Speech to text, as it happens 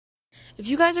If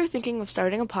you guys are thinking of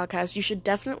starting a podcast, you should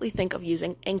definitely think of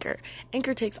using Anchor.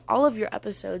 Anchor takes all of your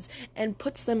episodes and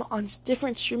puts them on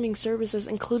different streaming services,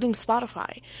 including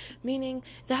Spotify. Meaning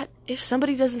that if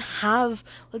somebody doesn't have,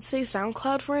 let's say,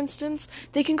 SoundCloud, for instance,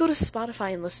 they can go to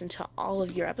Spotify and listen to all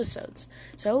of your episodes.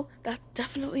 So that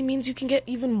definitely means you can get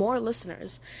even more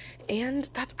listeners. And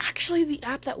that's actually the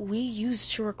app that we use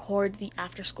to record the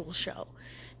after school show.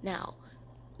 Now,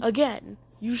 again,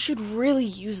 you should really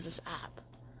use this app.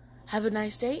 Have a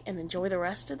nice day and enjoy the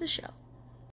rest of the show.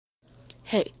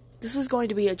 Hey, this is going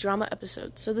to be a drama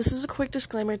episode, so this is a quick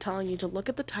disclaimer telling you to look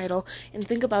at the title and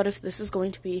think about if this is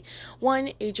going to be,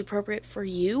 one, age appropriate for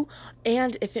you,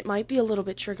 and if it might be a little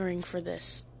bit triggering for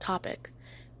this topic.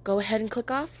 Go ahead and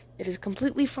click off. It is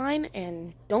completely fine,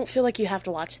 and don't feel like you have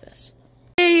to watch this.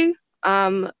 Hey,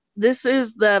 this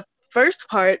is the first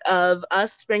part of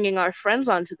us bringing our friends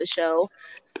onto the show.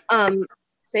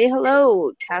 Say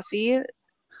hello, Cassie.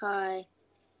 Hi.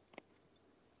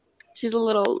 She's a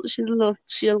little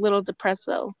depressed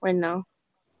though right now.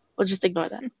 We'll just ignore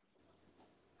that.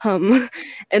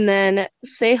 And then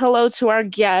say hello to our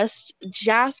guest,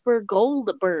 Jasper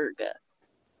Goldberg.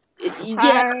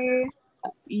 Hi.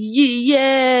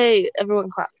 Yay! Everyone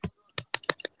clap.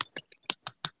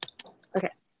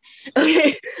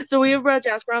 Okay, so we have brought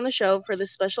Jasper on the show for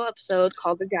this special episode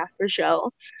called The Jasper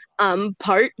Show.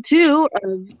 Part 2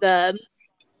 of the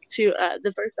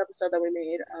first episode that we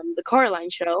made, the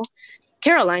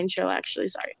Caroline show, actually,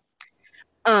 sorry.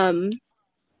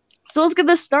 So let's get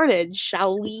this started,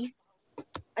 shall we?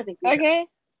 I think we Okay.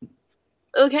 should.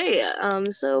 Okay,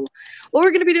 so what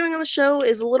we're going to be doing on the show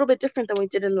is a little bit different than we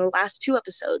did in the last 2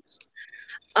 episodes.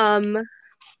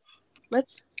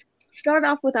 Let's start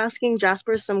off with asking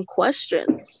Jasper some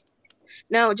questions.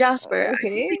 Now, Jasper, I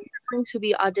think you're going to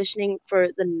be auditioning for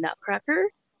the Nutcracker.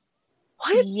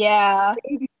 What? Yeah.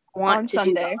 On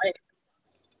Sunday.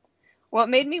 What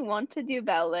made me want to do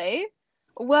ballet?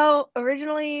 Well,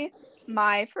 originally,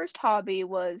 my first hobby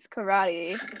was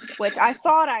karate, which I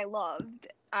thought I loved.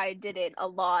 I did it a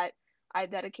lot. I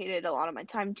dedicated a lot of my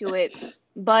time to it.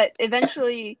 But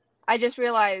eventually, I just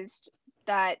realized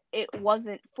that it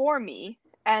wasn't for me.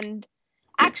 And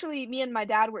actually, me and my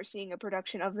dad were seeing a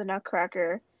production of the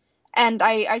Nutcracker. And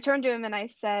I turned to him and I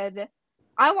said,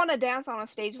 I want to dance on a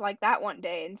stage like that one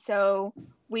day. And so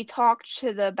we talked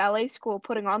to the ballet school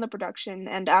putting on the production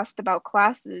and asked about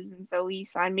classes. And so he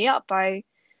signed me up. I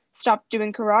stopped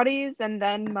doing karates, and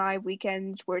then my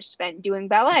weekends were spent doing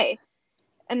ballet.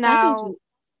 And now...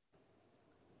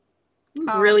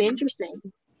 That is really interesting.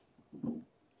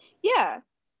 Yeah.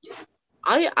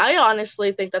 I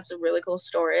honestly think that's a really cool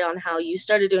story on how you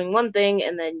started doing one thing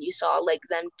and then you saw like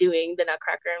them doing the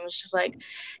Nutcracker and was just like,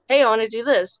 hey, I want to do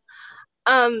this.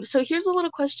 So here's a little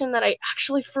question that I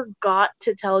actually forgot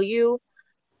to tell you.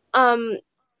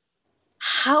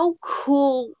 How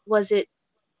cool was it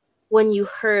when you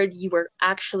heard you were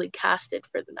actually casted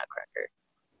for the Nutcracker?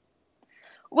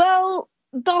 Well,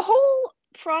 the whole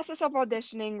process of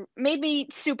auditioning made me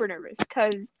super nervous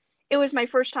because it was my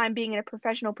first time being in a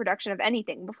professional production of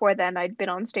anything. Before then, I'd been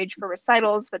on stage for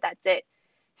recitals, but that's it.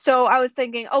 So I was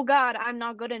thinking, oh God, I'm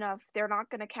not good enough. They're not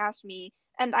going to cast me.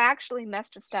 And I actually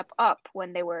messed a step up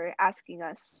when they were asking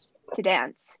us to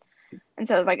dance. And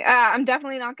so I was like, I'm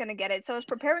definitely not going to get it. So I was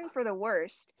preparing for the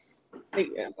worst.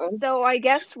 Yeah. So I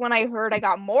guess when I heard I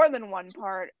got more than one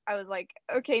part, I was like,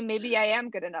 okay, maybe I am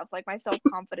good enough. Like my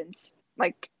self-confidence,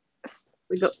 like a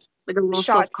little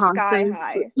shot sky self-confidence,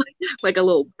 high. like a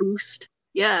little boost.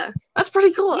 Yeah, that's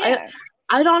pretty cool. Yeah.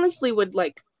 I'd honestly would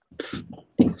like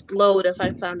explode if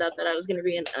I found out that I was going to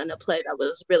be in a play that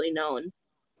was really known.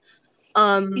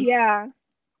 Yeah.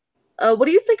 What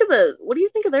do you think of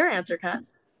their answer,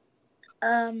 Cass?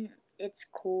 It's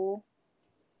cool.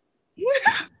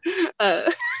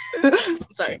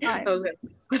 Sorry, that was good.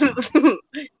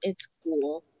 It's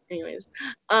cool. Anyways,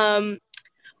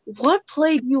 what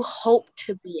play do you hope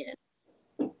to be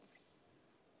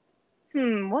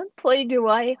in? What play do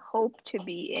I hope to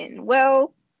be in?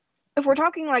 Well, if we're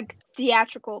talking like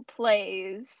theatrical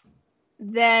plays,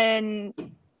 then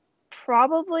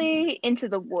probably Into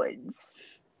the Woods.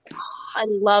 I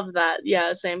love that.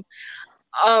 Yeah, same.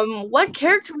 What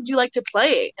character would you like to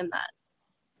play in that?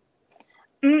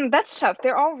 That's tough.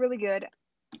 They're all really good.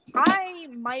 I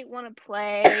might want to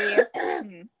play.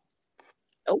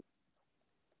 Oh.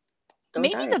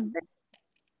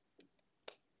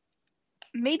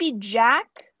 Maybe Jack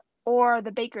or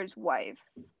the baker's wife.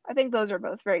 I think those are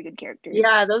both very good characters.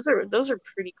 Yeah, those are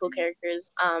pretty cool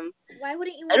characters. Why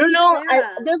wouldn't you? I don't know.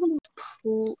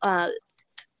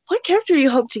 What character do you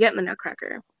hope to get in the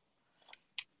Nutcracker?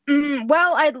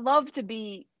 Well, I'd love to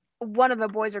be one of the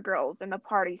boys or girls in the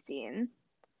party scene.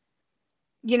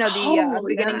 You know, the Oh,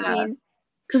 beginning yeah. scene.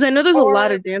 Because I know there's a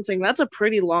lot Or of dancing. That's a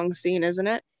pretty long scene, isn't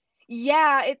it?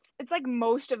 yeah, it's like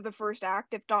most of the first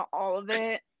act, if not all of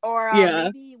it. Or Yeah.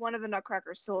 maybe one of the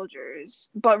Nutcracker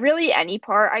soldiers. But really, any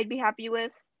part I'd be happy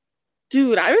with.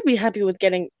 Dude, I would be happy with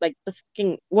getting like the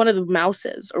fucking one of the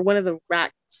mouses or one of the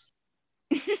rats.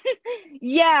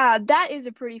 Yeah, that is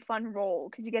a pretty fun role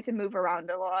because you get to move around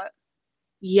a lot.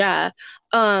 Yeah.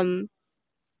 Um,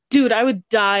 dude, I would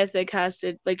die if they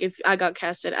casted like if I got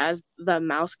casted as the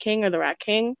Mouse King or the Rat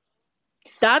King.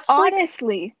 That's like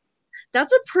Honestly,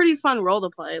 that's a pretty fun role to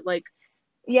play. Like,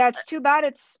 yeah, it's too bad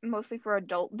it's mostly for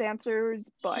adult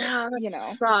dancers, but yeah, that you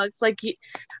know. sucks. Like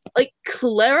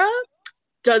Clara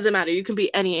doesn't matter. You can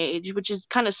be any age, which is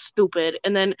kind of stupid.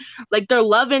 And then like their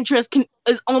love interest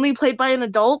is only played by an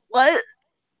adult. What?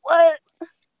 What? I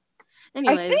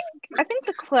Anyways, think I think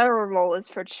the Clara role is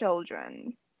for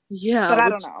children, yeah, but I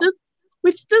don't know.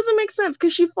 which doesn't make sense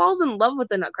because she falls in love with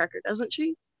the Nutcracker, doesn't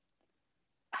she?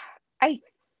 I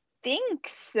think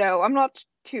so. I'm not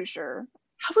too sure.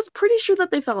 I was pretty sure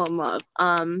that they fell in love.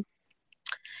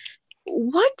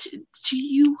 What do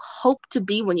you hope to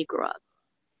be when you grow up?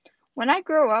 When I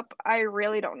grow up, I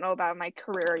really don't know about my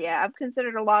career yet. I've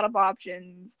considered a lot of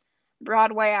options.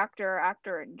 Broadway actor,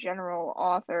 actor in general,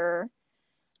 author.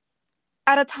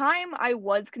 At a time, I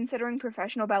was considering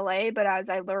professional ballet, but as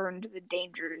I learned the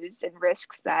dangers and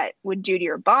risks that would do to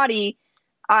your body,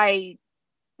 I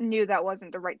knew that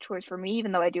wasn't the right choice for me,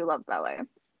 even though I do love ballet.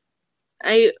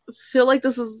 I feel like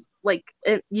this is like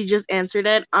you just answered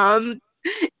it.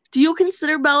 Do you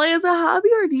consider ballet as a hobby,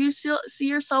 or do you still see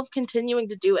yourself continuing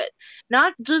to do it?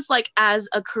 Not just like as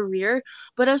a career,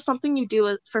 but as something you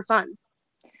do for fun.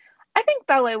 I think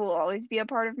ballet will always be a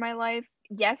part of my life.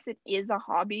 Yes, it is a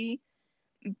hobby,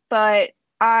 but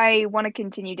I want to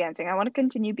continue dancing. I want to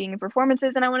continue being in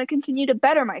performances and I want to continue to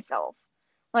better myself.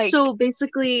 Like, So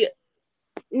basically,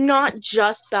 not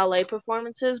just ballet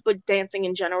performances, but dancing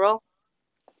in general.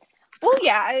 well,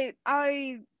 yeah,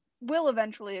 I will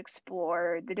eventually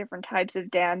explore the different types of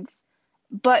dance,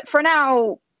 but for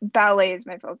now, ballet is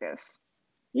my focus.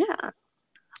 Yeah.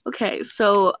 Okay,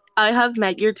 so I have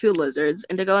met your two lizards,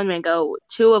 Indigo and Mango,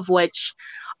 two of which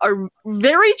are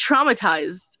very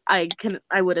traumatized, I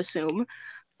would assume,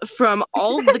 from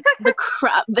all the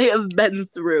crap they have been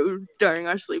through during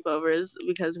our sleepovers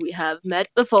because we have met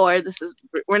before.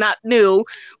 We're not new.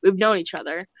 We've known each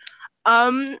other.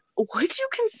 Would you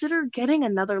consider getting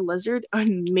another lizard or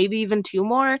maybe even two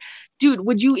more? Dude,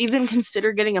 would you even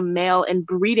consider getting a male and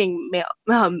breeding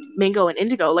Mango and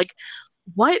Indigo? Like,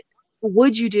 what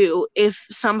would you do if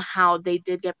somehow they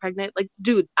did get pregnant? Like,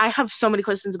 dude, I have so many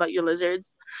questions about your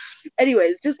lizards.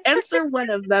 Anyways, just answer one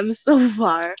of them so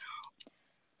far.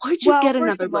 Would you Well, get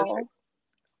first another of lizard? all,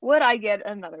 would I get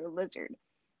another lizard?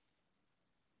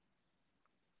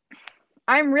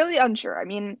 I'm really unsure. I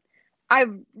mean,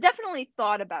 I've definitely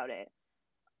thought about it,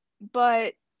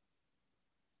 but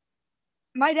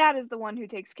my dad is the one who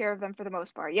takes care of them for the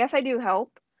most part. Yes, I do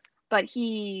help, but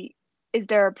he is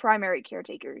their primary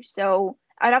caretaker. So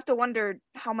I'd have to wonder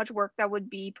how much work that would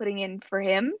be putting in for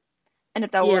him and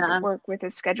if that would Yeah. work with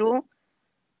his schedule.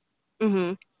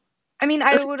 Mm-hmm. I mean,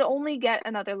 I Okay. would only get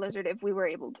another lizard if we were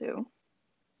able to.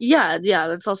 Yeah,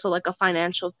 that's also like a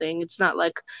financial thing. It's not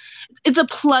like it's a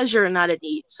pleasure, not a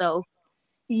need. So it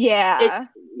Yeah.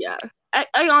 yeah.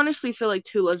 I honestly feel like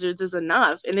two lizards is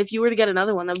enough. And if you were to get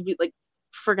another one, that would be like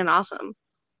friggin' awesome.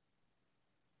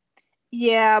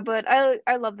 Yeah, but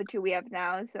I love the two we have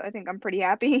now, so I think I'm pretty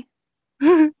happy.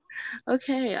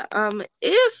 Okay.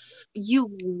 If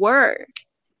you were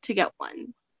to get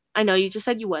one, I know you just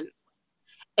said you wouldn't,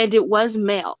 and it was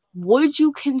male, would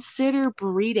you consider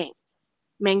breeding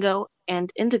Mango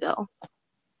and Indigo?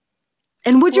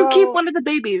 And would you keep Well, one of the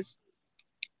babies?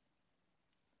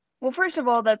 well, first of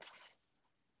all, that's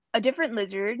a different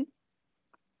lizard.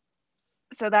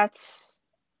 So that's,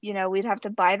 we'd have to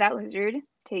buy that lizard,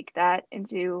 take that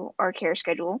into our care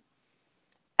schedule.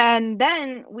 And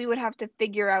then we would have to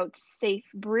figure out safe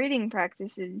breeding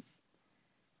practices.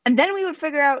 And then we would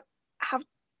figure out how,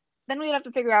 then we'd have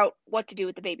to figure out what to do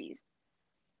with the babies.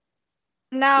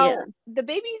 Yeah. Now, the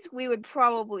babies we would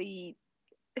probably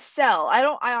sell.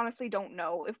 I honestly don't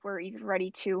know if we're even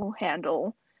ready to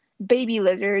handle baby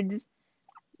lizards.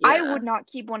 I Yeah. would not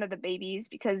keep one of the babies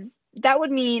because that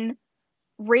would mean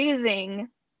raising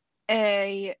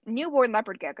a newborn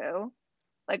leopard gecko,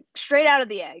 like straight out of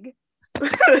the egg.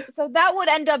 So that would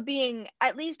end up being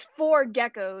at least 4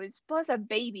 geckos plus a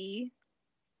baby.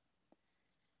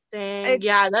 Dang,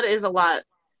 yeah, It's that is a lot.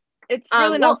 it's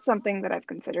really Well, not something that I've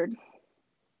considered.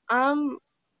 um,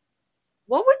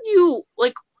 what would you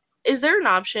like? Is there an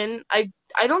option? I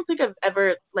don't think I've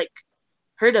ever like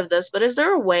heard of this, but is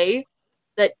there a way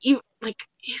that you like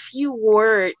if you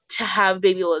were to have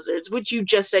baby lizards, which you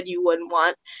just said you wouldn't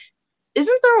want,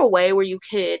 isn't there a way where you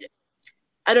could,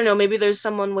 I don't know, maybe there's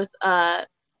someone with a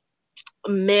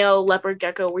male leopard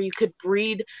gecko where you could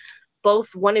breed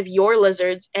both one of your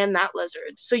lizards and that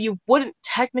lizard. So you wouldn't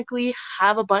technically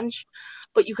have a bunch,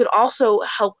 but you could also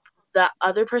help the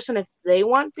other person if they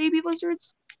want baby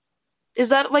lizards. Is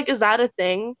that a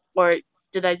thing? Or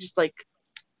did I just like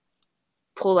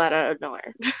pull that out of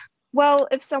nowhere? Well,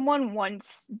 if someone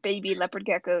wants baby leopard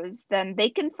geckos, then they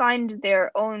can find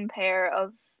their own pair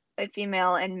of a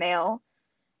female and male.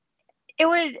 It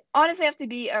would honestly have to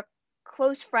be a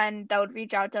close friend that would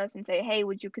reach out to us and say, "Hey,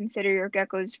 would you consider your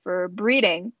geckos for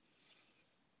breeding?"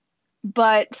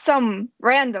 But some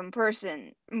random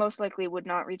person most likely would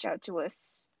not reach out to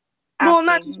us Well,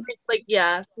 not just asking. like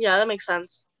yeah, that makes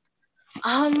sense.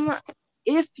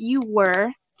 If you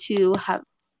were to have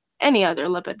any other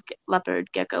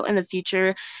leopard gecko in the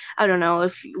future, I don't know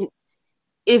if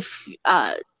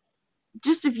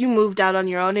just if you moved out on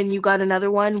your own and you got another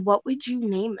one, what would you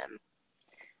name him?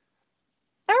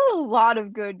 There are a lot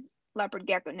of good leopard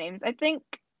gecko names. I think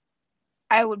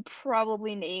I would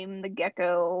probably name the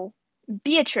gecko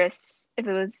Beatrice if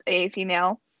it was a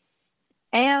female.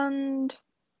 And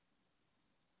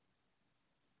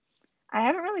I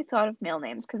haven't really thought of male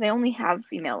names because I only have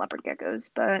female leopard geckos,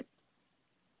 but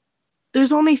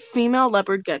There's only female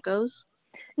leopard geckos.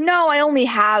 no, I only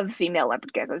have female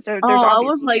leopard geckos. There's Oh, I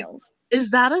was obviously like, males. is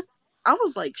that a? I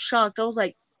was like shocked. I was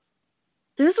like,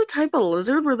 there's a type of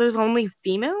lizard where there's only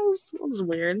females? That was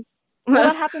weird. Well,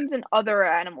 that happens in other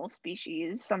animal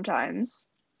species sometimes.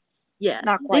 Yeah,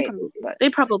 Not quite, but they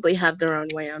probably have their own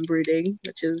way on breeding,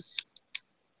 which is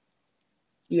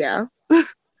yeah.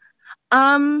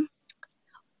 Um,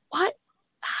 what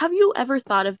have you ever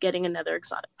thought of getting another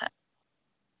exotic pet?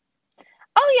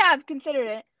 oh yeah, I've considered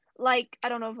it. Like, I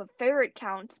don't know if a ferret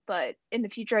counts, but in the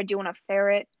future I do want a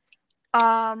ferret.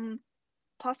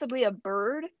 Possibly a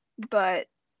bird, but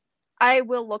I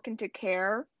will look into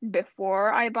care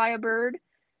before I buy a bird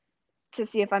to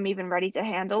see if I'm even ready to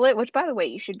handle it, which by the way,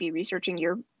 you should be researching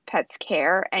your pet's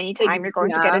care anytime you're going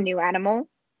to get a Yeah, new animal.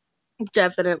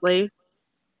 definitely.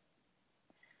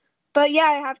 But yeah,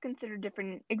 I have considered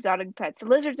different exotic pets,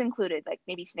 lizards included, like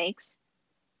maybe snakes.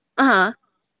 Uh-huh.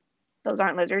 Those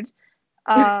aren't lizards.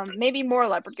 Maybe more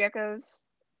leopard geckos.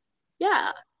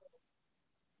 Yeah.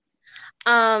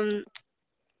 Um,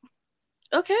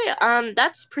 okay.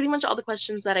 That's pretty much all the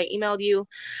questions that I emailed you.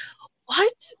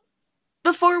 What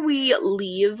Before we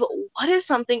leave, what is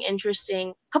something interesting,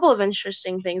 a couple of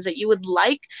interesting things that you would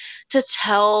like to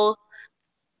tell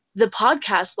the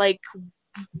podcast, like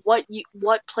what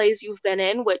plays you've been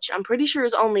in, which I'm pretty sure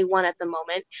is only one at the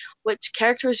moment, which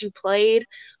characters you played,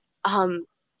 um,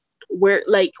 where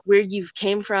you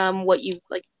came from, what you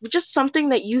like, just something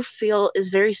that you feel is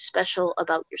very special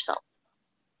about yourself.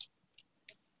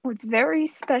 What's very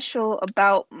special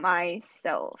about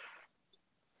myself?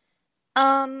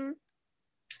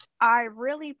 I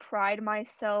really pride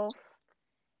myself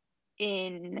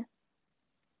in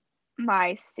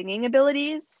my singing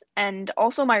abilities and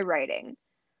also my writing.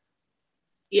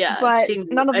 Yeah, But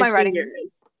none of my I've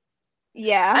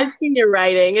yeah. seen your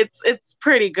writing. It's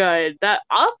pretty good. That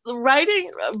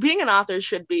writing, being an author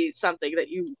should be something that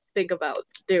you think about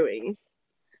doing.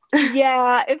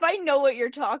 Yeah, if I know what you're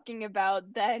talking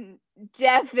about, then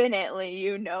definitely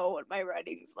you know what my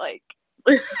writing's like.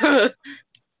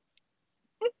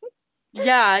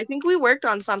 Yeah, I think we worked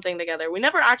on something together. We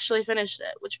never actually finished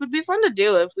it, which would be fun to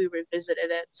do if we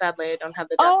revisited it. Sadly, I don't have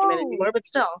the document Oh, anymore, but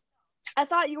still. I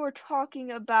thought you were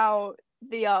talking about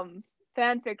the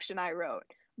fan fiction I wrote.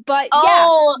 But yeah,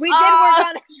 Oh, we did work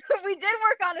on we did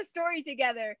work on a story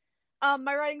together.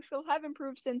 My writing skills have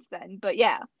improved since then, but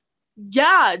yeah.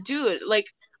 yeah, dude. Like,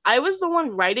 I was the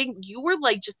one writing. You were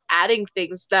like just adding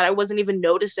things that I wasn't even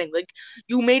noticing. Like,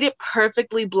 you made it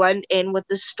perfectly blend in with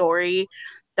the story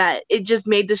that it just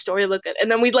made the story look good. And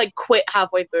then we like quit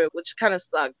halfway through, which kind of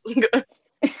sucks.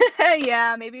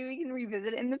 Yeah, maybe we can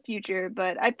revisit it in the future,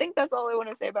 but I think that's all I want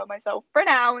to say about myself for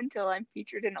now until I'm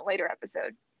featured in a later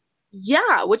episode.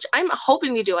 Yeah, which I'm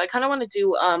hoping to do. I kind of want to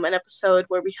do an episode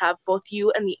where we have both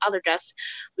you and the other guests,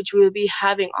 which we will be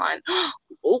having on.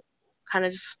 Oh, kind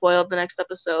of just spoiled the next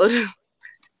episode.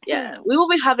 Yeah, we will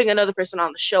be having another person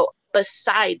on the show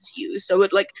besides you. So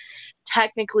it like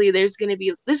technically there's gonna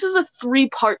be this is a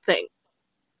 3-part thing.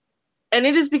 And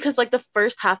it is because like the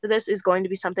first half of this is going to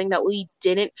be something that we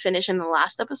didn't finish in the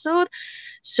last episode.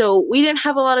 So we didn't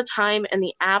have a lot of time and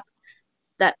the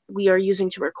that we are using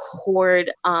to record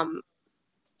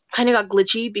kind of got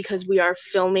glitchy because we are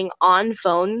filming on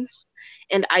phones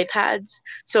and iPads.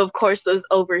 So of course those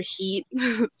overheat.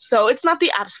 So it's not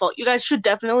the app's fault. You guys should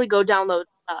definitely go download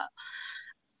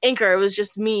Anchor. It was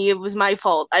just me. It was my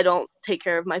fault. I don't take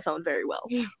care of my phone very well.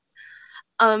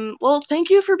 Well, thank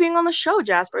you for being on the show,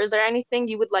 Jasper. Is there anything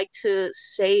you would like to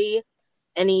say?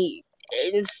 Any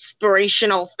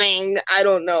inspirational thing? I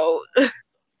don't know.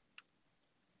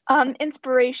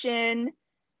 Inspiration.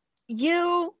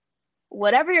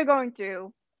 Whatever you're going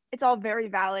through, it's all very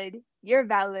valid. You're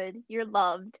valid. You're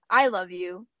loved. I love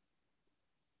you.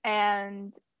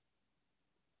 And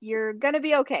you're gonna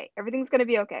be okay. Everything's gonna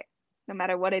be okay, no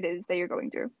matter what it is that you're going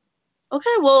through.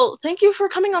 Okay, well, thank you for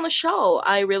coming on the show.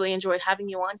 I really enjoyed having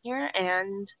you on here,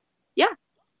 and yeah.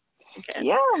 Okay.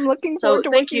 Yeah, I'm looking So, forward to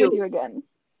thank working with you. you again.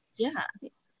 Yeah.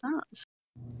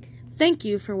 Thank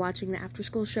you for watching the After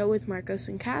School Show with Marcos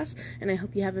and Cass, and I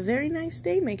hope you have a very nice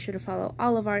day. Make sure to follow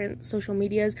all of our social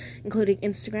medias, including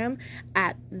Instagram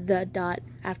at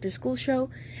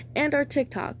 @the.afterschoolshow, and our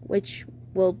TikTok, which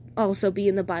will also be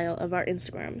in the bio of our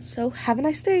Instagram. So have a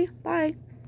nice day. Bye.